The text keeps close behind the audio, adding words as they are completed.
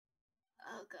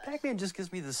PacMan just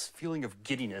gives me this feeling of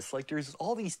giddiness, like there's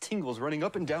all these tingles running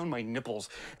up and down my nipples.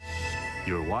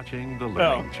 You're watching the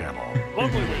Living Channel.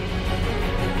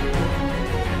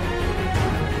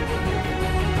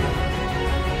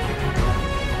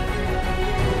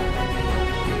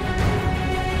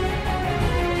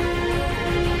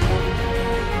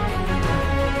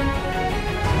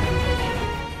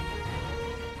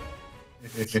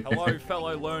 Hello,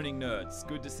 fellow learning nerds.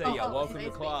 Good to see you. Welcome to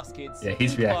class, kids. Yeah,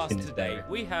 he's in class reacting today.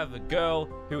 We have a girl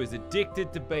who is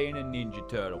addicted to being a Ninja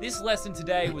Turtle. This lesson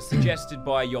today was suggested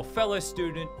by your fellow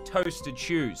student, Toasted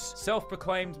Shoes.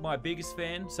 Self-proclaimed my biggest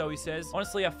fan, so he says.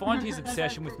 Honestly, I find his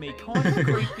obsession with me kind of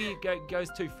creepy. It goes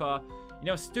too far. You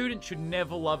know, a student should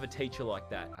never love a teacher like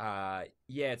that.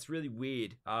 Yeah, it's really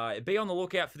weird. Be on the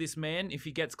lookout for this man. If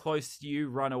he gets close to you,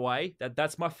 run away.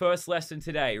 That's my first lesson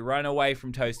today. Run away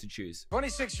from Toasted Shoes.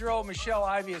 26-year-old Michelle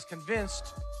Ivy is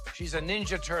convinced she's a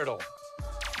Ninja Turtle.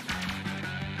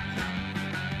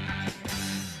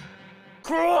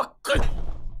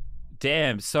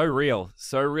 Damn, so real.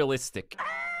 So realistic.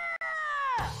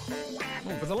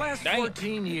 For the last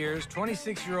 14 years,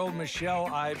 26-year-old Michelle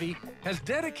Ivy has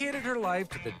dedicated her life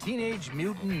to the Teenage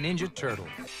Mutant Ninja Turtle.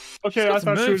 Okay, I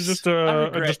thought she was just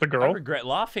a girl. I regret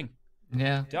laughing.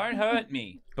 Yeah. Don't hurt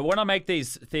me. But when I make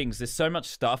these things, there's so much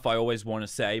stuff I always want to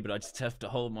say, but I just have to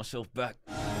hold myself back.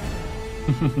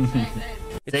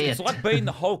 It's like being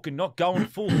the Hulk and not going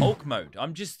full Hulk mode.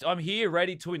 I'm here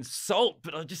ready to insult,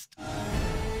 but I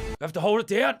have to hold it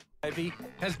down. Ivy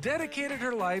has dedicated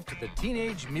her life to the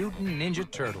Teenage Mutant Ninja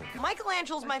Turtle.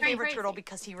 Michelangelo's my favorite turtle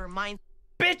because he reminds...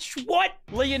 Bitch, what?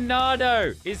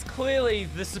 Leonardo is clearly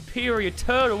the superior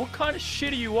turtle. What kind of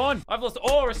shit are you on? I've lost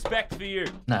all respect for you.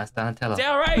 Nah, it's Donatello. It's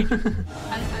outrage.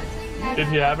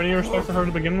 Did you have any respect for her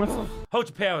to begin with? Hold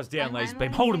your powers down, lazy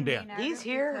babe. Hold them down. These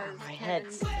here are my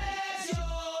heads.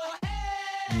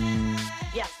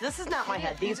 Yes, this is not my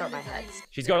head. These are my heads.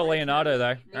 She's got a Leonardo,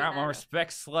 though. All right, my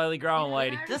respect's slowly growing,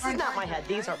 lady. This is not my head.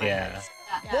 These are my heads.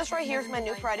 This right here is my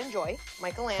new pride and joy,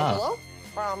 Michelangelo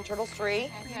from Turtles 3.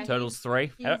 Turtles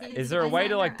 3? Is there a way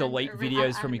to, like, delete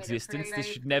videos from existence? This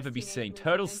should never be seen.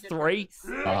 Turtles 3?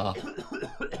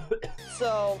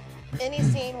 So, any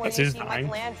scene where you see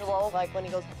Michelangelo, like when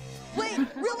he goes, wait,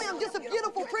 really, I'm just a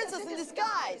beautiful princess in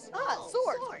disguise. Ah,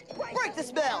 sword. Break the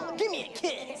spell. Give me a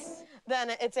kiss.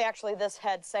 Then it's actually this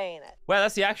head saying it. Wow,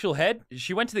 that's the actual head?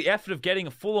 She went to the effort of getting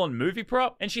a full-on movie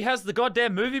prop, and she has the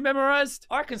goddamn movie memorized?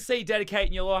 I can see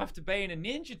dedicating your life to being a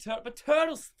Ninja Turtle, but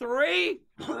Turtles 3?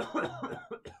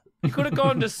 You could have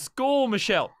gone to school,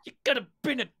 Michelle. You could have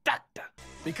been a doctor.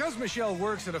 Because Michelle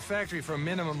works at a factory for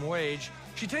minimum wage,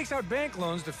 she takes out bank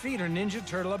loans to feed her Ninja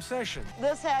Turtle obsession.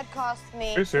 This head cost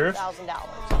me $2,000.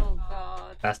 Oh,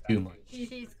 God. That's too much.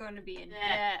 She's going to be in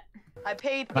debt. I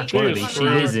paid Clearly, she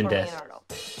is in debt.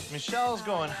 Michelle's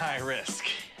going high risk.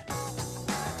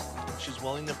 She's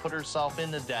willing to put herself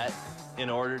into debt in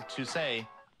order to say,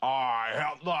 I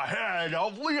have the head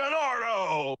of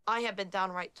Leonardo. I have been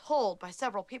downright told by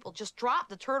several people, just drop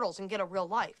the turtles and get a real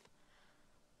life.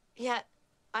 Yet,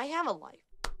 I have a life.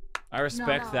 I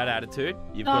respect that attitude.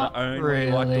 You've got to own what you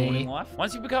like doing in life.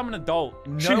 Once you become an adult,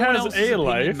 no one else's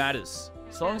opinion matters.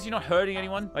 As long as you're not hurting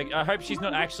anyone. Like, I hope she's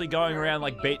not actually going around,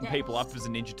 like, beating people up as a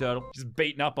Ninja Turtle. Just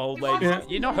beating up old ladies. Yeah.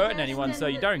 You're not hurting anyone, so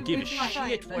you don't give a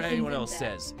shit what anyone else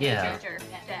says. Yeah.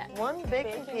 One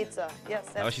bacon pizza. Yes,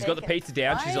 that's Oh, she's got the pizza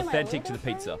down. She's authentic to the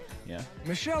pizza. Yeah.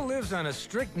 Michelle lives on a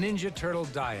strict Ninja Turtle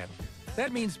diet.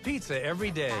 That means pizza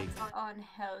every day.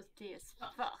 Unhealthy as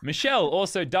fuck. Michelle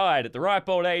also died at the ripe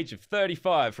old age of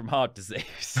 35 from heart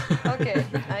disease. Okay,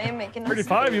 I am making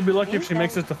 35, you'd be lucky if she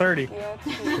makes it to 30.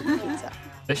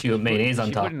 Especially with mayonnaise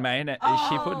on top. Is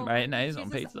she putting mayonnaise on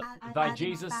pizza? Thy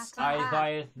Jesus,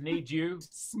 I need you.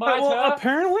 Smite well, her.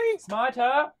 Apparently, smite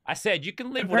her. I said you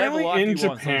can live whatever life you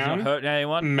want, so you're not hurting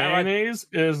anyone. Mayonnaise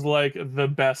is like the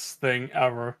best thing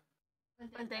ever.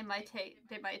 They might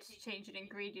change the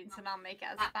ingredients and not make it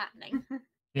as fattening.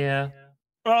 Yeah.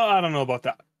 Well, I don't know about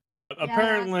that. But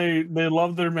apparently, they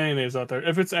love their mayonnaise out there.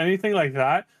 If it's anything like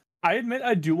that, I admit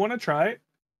I do want to try it,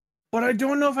 but I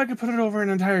don't know if I could put it over an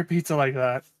entire pizza like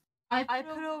that. I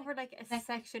put over like a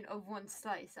section of one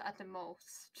slice at the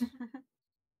most.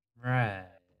 Right.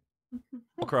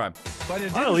 Crime. But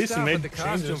it didn't stop at the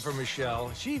costume for Michelle.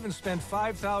 She even spent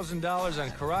 $5,000 on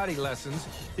karate lessons,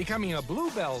 becoming a blue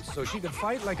belt so she could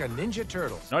fight like a Ninja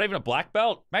Turtle. Not even a black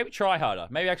belt? Maybe try harder.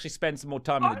 Maybe actually spend some more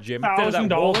time in the gym. Instead of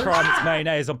that war crime, it's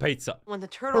mayonnaise on pizza. When the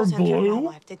turtles entered my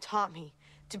life, they taught me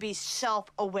to be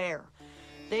self-aware.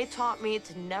 They taught me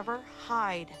to never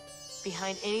hide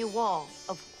behind any wall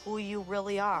of who you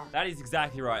really are. That is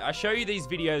exactly right. I show you these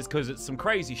videos because it's some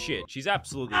crazy shit. She's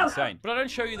absolutely insane. But I don't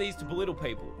show you these to belittle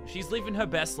people. She's living her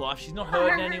best life. She's not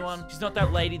hurting anyone. She's not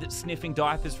that lady that's sniffing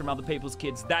diapers from other people's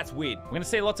kids. That's weird. We're going to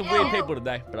see lots of weird people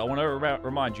today. But I want to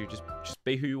remind you, just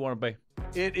be who you want to be.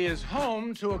 It is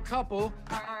home to a couple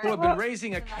who have been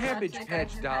raising a Cabbage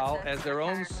Patch doll as their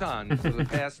own son for the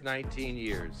past 19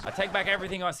 years. I take back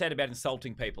everything I said about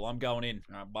insulting people. I'm going in.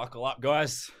 All right, buckle up,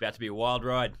 guys. About to be a wild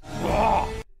ride.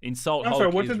 Insult I'm Hulk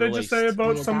sorry, what is did they released. just say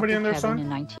about somebody and their son?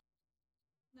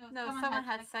 No, someone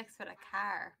had sex with a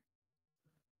car.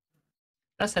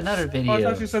 That's another Oh, video. I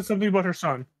thought she said something about her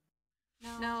son.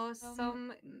 No,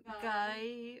 some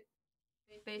guy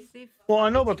basically. Well, I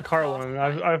know about the car one.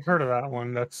 I've heard of that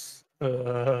one. That's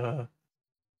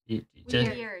You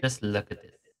Weird. just look at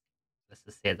this. Let's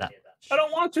just say that. I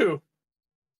don't want to.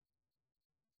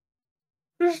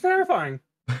 This is terrifying.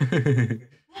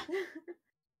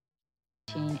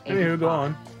 Anywho, go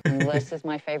on. This is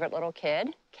my favorite little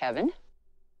kid, Kevin.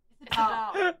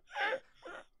 Oh,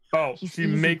 Oh, He's she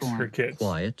makes easygoing. her kids.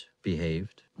 Quiet,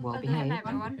 behaved. Well okay, behaved.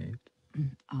 everyone.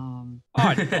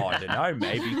 I don't know,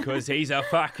 maybe because he's a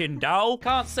fucking doll.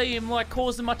 Can't see him like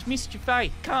causing much mischief, eh?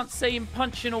 Can't see him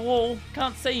punching a wall.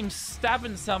 Can't see him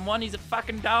stabbing someone. He's a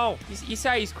fucking doll. You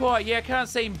say he's quiet, yeah? Can't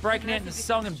see him breaking out into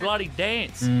song and bloody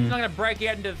dance. He's not gonna break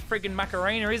out into friggin'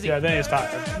 Macarena, is he? Yeah, then he's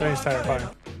tired. Then he's terrifying.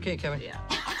 Okay, Kevin. Yeah.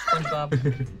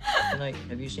 SpongeBob. Tonight,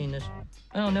 have you seen this?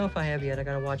 I don't know if I have yet. I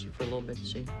gotta watch it for a little bit to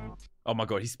see. Oh my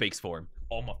god, he speaks for him.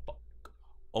 Oh my fuck.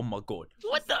 Oh my god.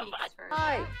 What the fuck?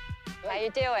 Hi. How you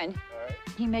doing?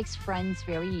 He makes friends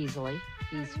very easily.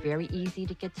 He's very easy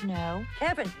to get to know.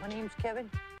 Kevin. My name's Kevin.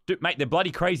 Dude, mate, they're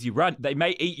bloody crazy. Run. They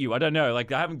may eat you. I don't know.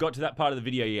 Like, I haven't got to that part of the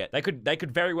video yet. They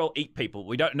could very well eat people.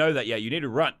 We don't know that yet. You need to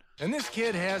run. And this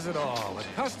kid has it all. A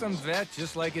custom vet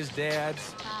just like his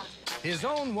dad's. His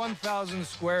own 1,000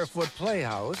 square foot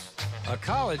playhouse. A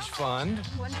college fund.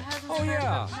 1,000 Oh, square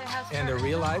yeah. foot playhouse And a for-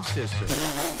 real life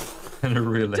sister. And a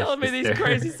real Telling me these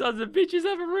crazy sons of bitches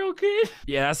have a real kid.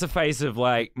 Yeah, that's the face of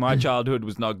like my childhood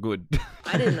was not good.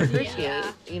 I didn't appreciate,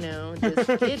 you know, this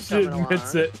kid She coming along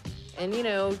admits it. and, you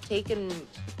know, taking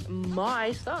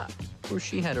my stuff. Of course,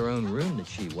 she had her own room that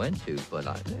she went to, but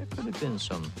there could have been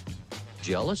some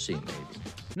jealousy, maybe.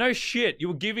 No shit, you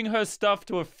were giving her stuff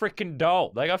to a freaking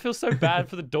doll. Like, I feel so bad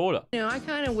for the daughter. You know, I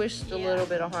kind of wished a little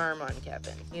bit of harm on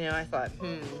Kevin. You know, I thought,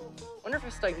 wonder if I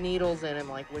stuck needles in him,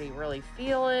 like, would he really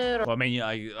feel it? Or... Well, I mean,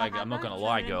 I'm not gonna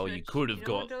lie, girl. You could have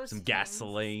got some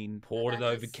gasoline, poured it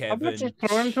over How about Kevin, just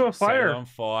throw him into a set it fire? on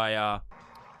fire.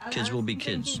 Kids will be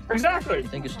kids. Exactly.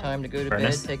 Think it's time to go to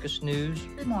Ernest. bed, take a snooze?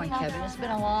 Good morning, Kevin. It's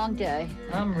been a long day.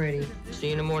 I'm ready. See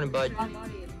you in the morning, bud.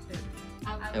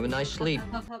 Have a nice sleep.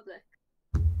 Public.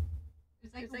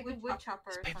 It's like a wood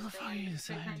chopper or something.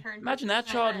 So you can turn Imagine to that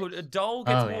the childhood. A doll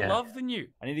gets Oh, more yeah. love than you.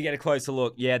 I need to get a closer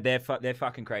look. Yeah, they're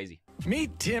fucking crazy.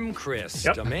 Meet Tim Christ,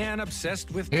 Yep. a man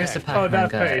obsessed with Here's the Pac. Oh, Pac-Man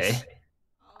that guy. face.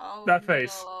 Oh, That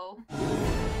face. no.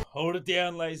 Hold it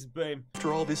down, laser beam.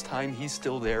 After all this time, he's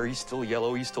still there. He's still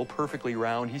yellow. He's still perfectly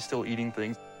round. He's still eating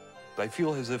things. I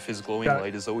feel as if his glowing That-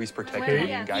 light is always protecting me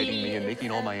Yeah, and guiding he me and is making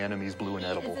all my enemies blue and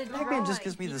edible. It's a Pac-Man just drawing.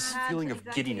 gives me He this can't feeling of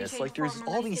exactly giddiness. change Like there's form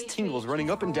all unless these they tingles change running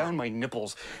up and down form. my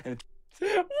nipples. And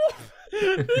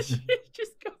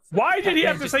Just got Why did he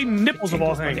have to say nipples of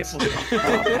all things?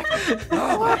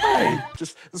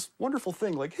 just this wonderful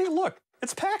thing. Like, hey, look,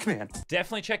 it's Pac-Man.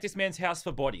 Definitely check this man's house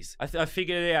for bodies. I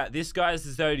figured it out. This guy is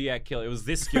the Zodiac killer. It was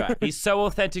this guy. He's so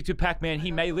authentic to Pac-Man,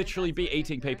 he may literally be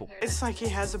eating people. It's like he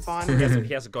has a bond.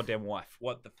 He has a goddamn wife.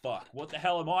 What the fuck? What the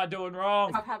hell am I doing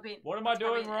wrong? Probably, What am I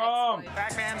doing probably an wrong?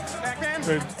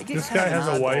 ex-boyfriend. I get This kind guy of has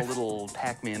an a oddball wife. little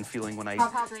Pac-Man feeling when I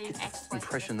Probably an ex-boyfriend.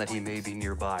 impression that he may be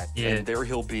nearby. Yeah. And there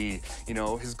he'll be, you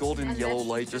know, his golden And yellow then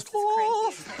light she's just as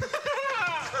crazy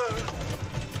as him.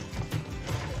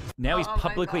 Now he's Oh my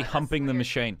publicly God, that's humping the weird.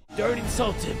 machine. Don't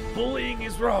insult him. Bullying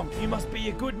is wrong. You must be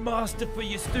a good master for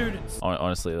your students.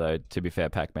 Honestly, though, to be fair,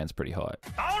 Pac-Man's pretty hot.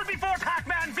 All before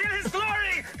Pac-Man, feel his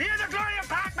glory! Hear the glory of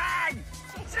Pac-Man!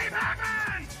 See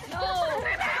Pac-Man! No! See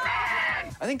Pac-Man!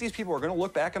 I think these people are going to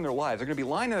look back on their lives. They're going to be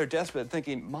lying on their deathbed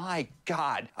thinking, my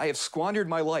God, I have squandered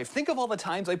my life. Think of all the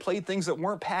times I played things that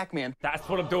weren't Pac-Man. That's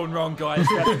what I'm doing wrong, guys.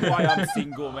 That's why I'm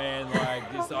single, man.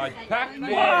 Like, this,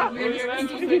 Pac-Man. I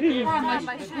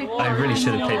really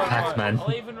should have played Pac-Man.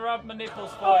 I'll even rub my nipples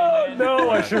for you, man.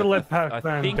 No, I should have let I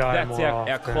Pac-Man think die that's more our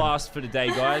often. class for today,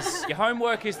 guys. Your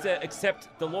homework is to accept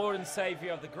the Lord and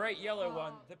Savior of the Great Yellow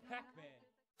One, the Pac-Man.